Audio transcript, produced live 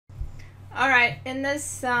All right, in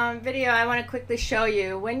this video, I want to quickly show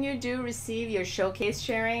you when you do receive your showcase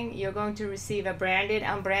sharing, you're going to receive a branded,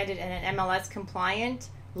 unbranded, and an MLS compliant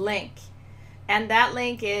link. And that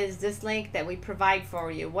link is this link that we provide for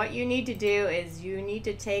you. What you need to do is you need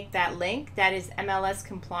to take that link that is MLS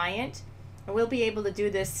compliant, and we'll be able to do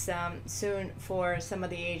this soon for some of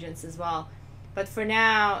the agents as well. But for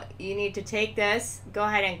now, you need to take this, go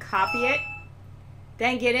ahead and copy it,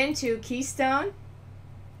 then get into Keystone.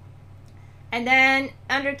 And then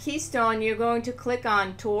under Keystone, you're going to click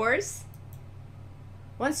on Tours.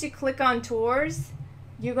 Once you click on Tours,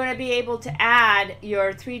 you're going to be able to add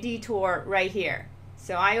your 3D tour right here.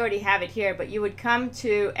 So I already have it here, but you would come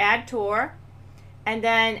to Add Tour, and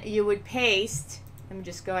then you would paste. Let me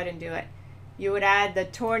just go ahead and do it. You would add the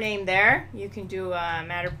tour name there. You can do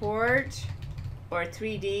Matterport or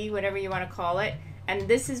 3D, whatever you want to call it. And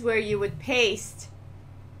this is where you would paste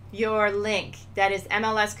your link that is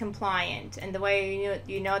MLS compliant, and the way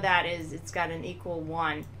you know that is it's got an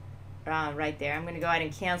 =1 right there. I'm going to go ahead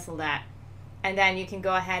and cancel that, and then you can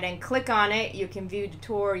go ahead and click on it. You can view the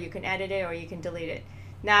tour, you can edit it, or you can delete it.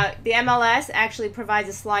 Now the MLS actually provides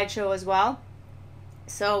a slideshow as well,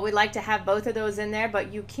 so we'd like to have both of those in there,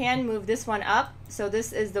 but you can move this one up, so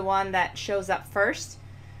this is the one that shows up first,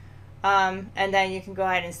 and then you can go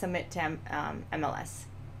ahead and submit to MLS.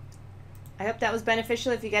 I hope that was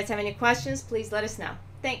beneficial. If you guys have any questions, please let us know.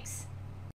 Thanks.